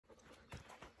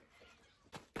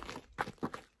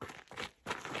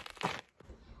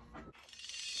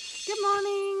Good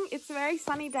morning. It's a very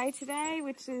sunny day today,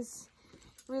 which is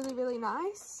really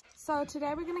nice. So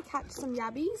today we're going to catch some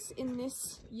yabbies in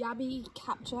this yabby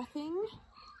capture thing.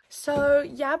 So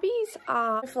yabbies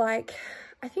are like,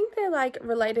 I think they're like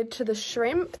related to the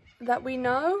shrimp that we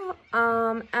know,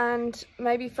 and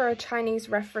maybe for a Chinese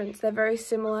reference, they're very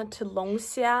similar to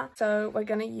longxia. So we're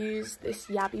going to use this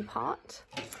yabby pot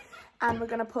and we're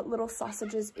going to put little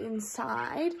sausages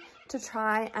inside to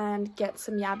try and get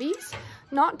some yabbies.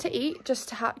 Not to eat, just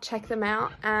to check them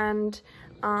out and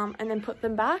then put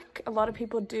them back. A lot of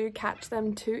people do catch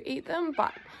them to eat them,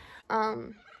 but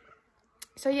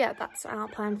so yeah, that's our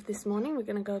plan for this morning. We're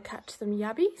gonna go catch some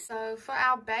yabbies. So for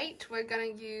our bait, we're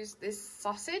gonna use this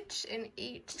sausage in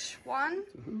each one.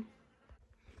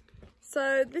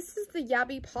 So this is the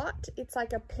yabby pot. It's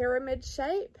like a pyramid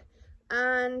shape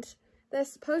and they're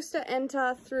supposed to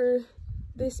enter through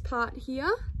this part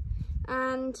here,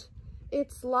 and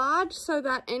it's large so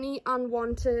that any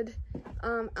unwanted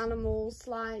animals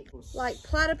like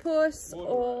platypus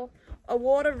or a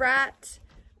water rat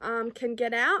can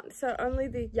get out. So only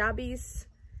the yabbies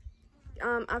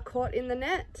are caught in the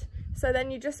net. So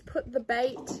then you just put the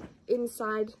bait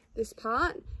inside this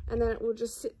part and then it will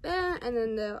just sit there, and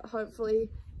then they'll hopefully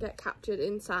get captured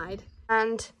inside.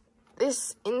 And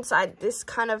this inside this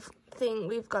kind of thing,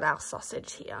 we've got our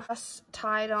sausage here just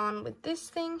tied on with this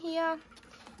thing here,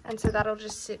 and so that'll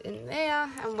just sit in there,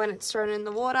 and when it's thrown in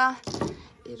the water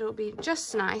it'll be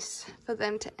just nice for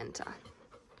them to enter.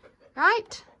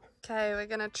 Right, okay, we're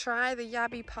gonna try the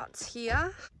yabby pots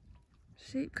here.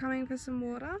 Sheep coming for some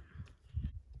water.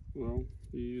 Well,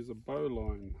 you use a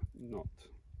bowline knot,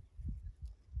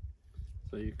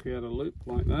 so you create a loop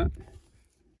like that,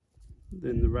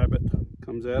 then the rabbit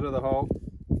comes out of the hole,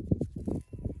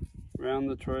 round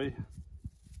the tree,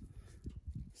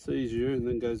 sees you, and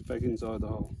then goes back inside the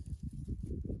hole.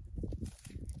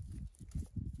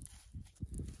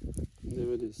 And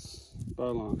there it is,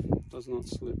 bowline, does not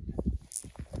slip.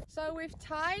 So we've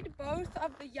tied both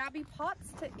of the yabby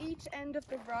pots to each end of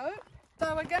the rope.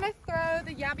 So we're gonna throw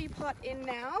the yabby pot in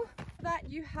now, so that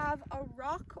you have a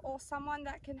rock or someone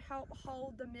that can help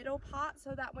hold the middle part,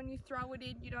 so that when you throw it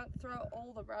in, you don't throw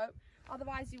all the rope.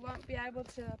 Otherwise you won't be able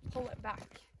to pull it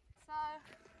back. So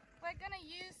we're gonna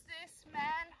use this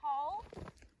manhole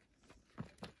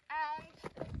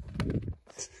and...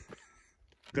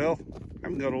 Girl,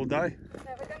 haven't got all day.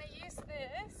 So we're gonna use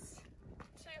this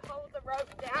to hold the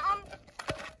rope down.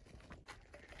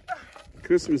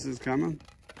 Christmas is coming.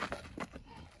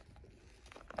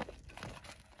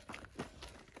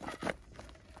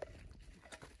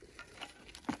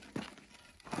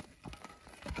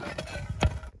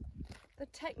 The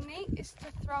technique is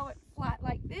to throw it flat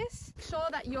like this. Ensure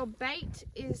that your bait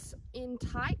is in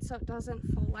tight so it doesn't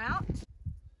fall out.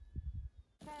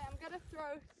 Okay, I'm gonna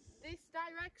throw this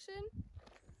direction.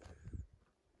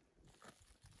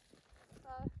 So,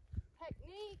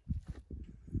 technique.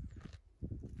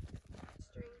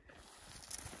 String.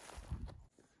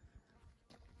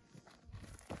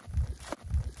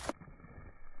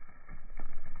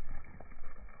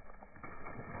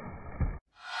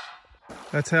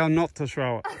 That's how not to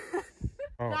throw it.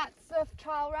 Oh. That's the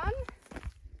trial run.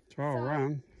 Trial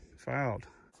run, failed.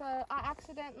 So I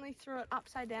accidentally threw it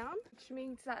upside down, which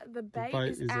means that the bait,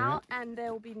 bait is out and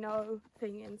there will be no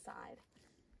thing inside.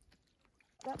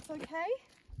 That's okay.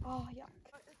 Oh, yuck.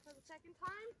 For the second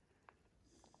time.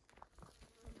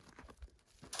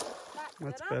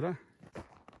 That's better.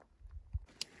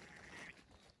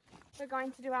 We're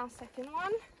going to do our second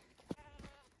one.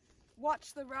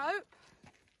 Watch the rope.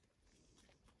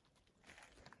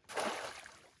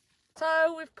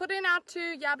 So we've put in our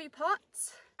 2 yabby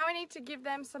pots. Now we need to give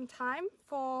them some time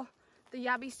for the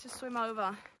yabbies to swim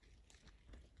over.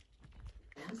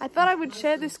 I thought I would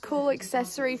share this cool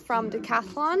accessory from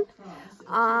Decathlon.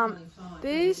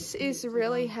 This is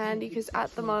really handy because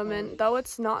at the moment, though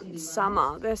it's not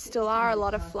summer, there still are a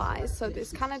lot of flies. So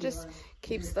this kind of just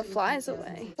keeps the flies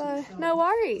away. So no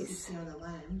worries.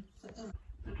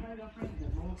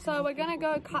 So we're gonna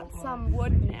go cut some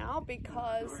wood now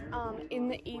because in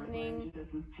the evening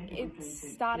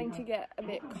it's starting to get a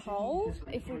bit cold.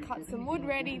 If we cut some wood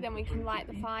ready, then we can light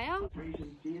the fire.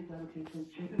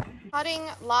 Cutting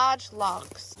large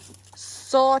logs.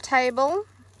 Saw table,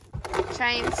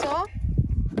 chainsaw.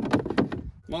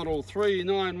 Model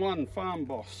 391 Farm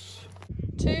Boss.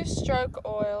 2-stroke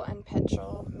oil and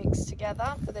petrol mixed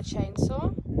together for the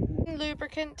chainsaw.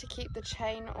 Lubricant to keep the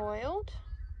chain oiled.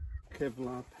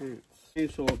 Kevlar pants.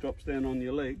 Chainsaw drops down on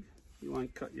your leg, you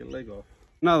won't cut your leg off.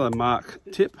 Another Mark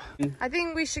tip. I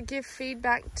think we should give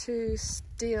feedback to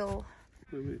Steel.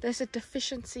 There's a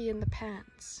deficiency in the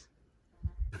pants.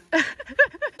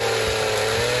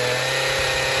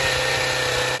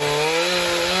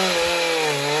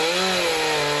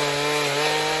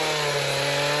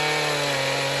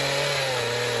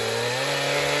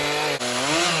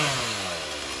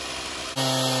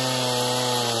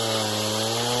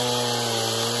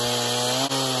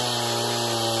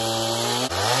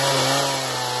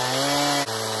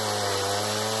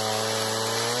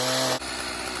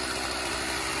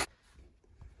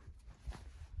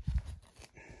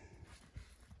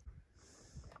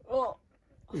 Oh,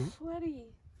 sweaty.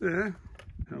 Yeah,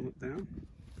 helmet down.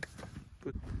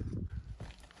 Good.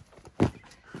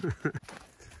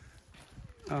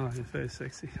 Oh, you're very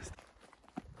sexy.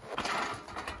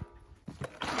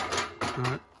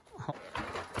 Alright.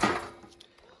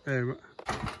 There we go.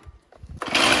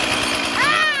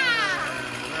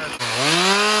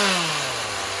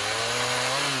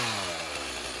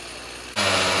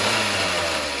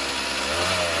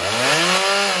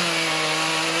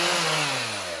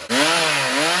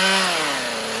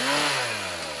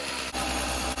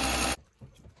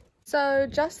 So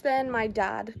just then my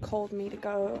dad called me to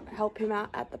go help him out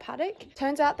at the paddock.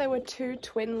 Turns out there were 2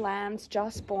 twin lambs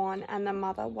just born and the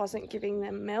mother wasn't giving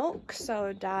them milk.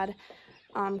 So dad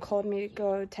called me to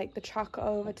go take the truck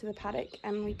over to the paddock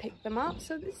and we picked them up.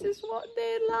 So this is what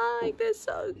they're like. They're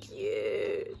so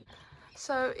cute.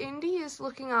 So Indy is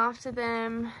looking after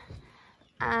them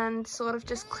and sort of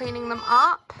just cleaning them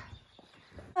up.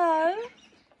 Oh,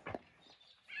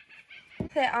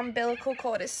 their umbilical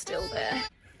cord is still there.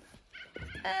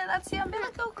 And that's the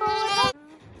umbilical cord.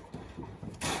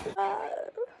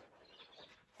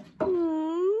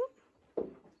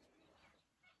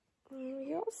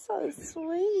 You're so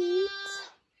sweet.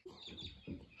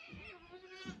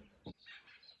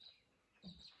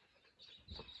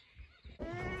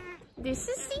 This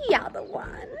is the other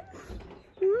one.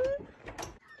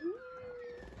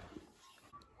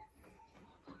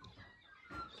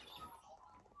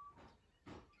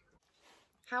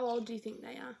 How old do you think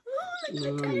they are?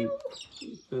 About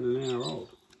an hour old.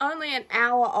 Only an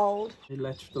hour old. He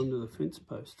latched onto the fence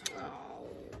post, Oh.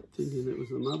 thinking it was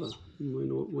the mother. And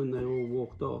when they all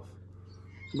walked off,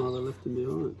 mother left him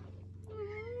behind.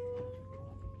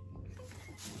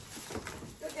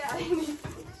 Look at him.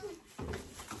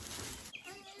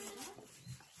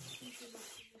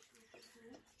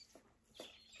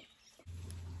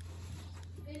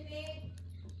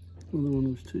 Well, the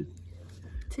one was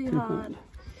Too hard.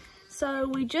 So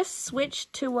we just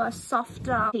switched to a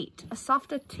softer teat.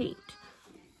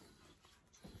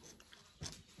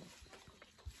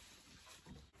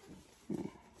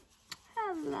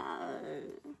 Hello.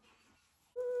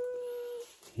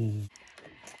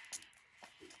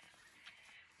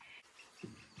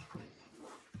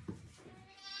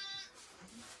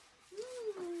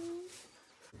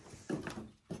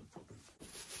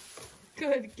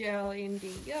 Good girl,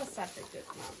 Indy. You're such a good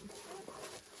mum.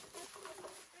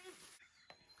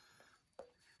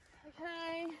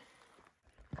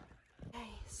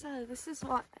 Okay, so this is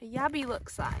what a yabby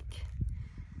looks like.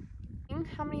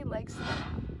 How many legs do they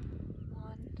have?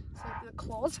 1. So the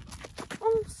claws.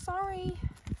 Oh, sorry.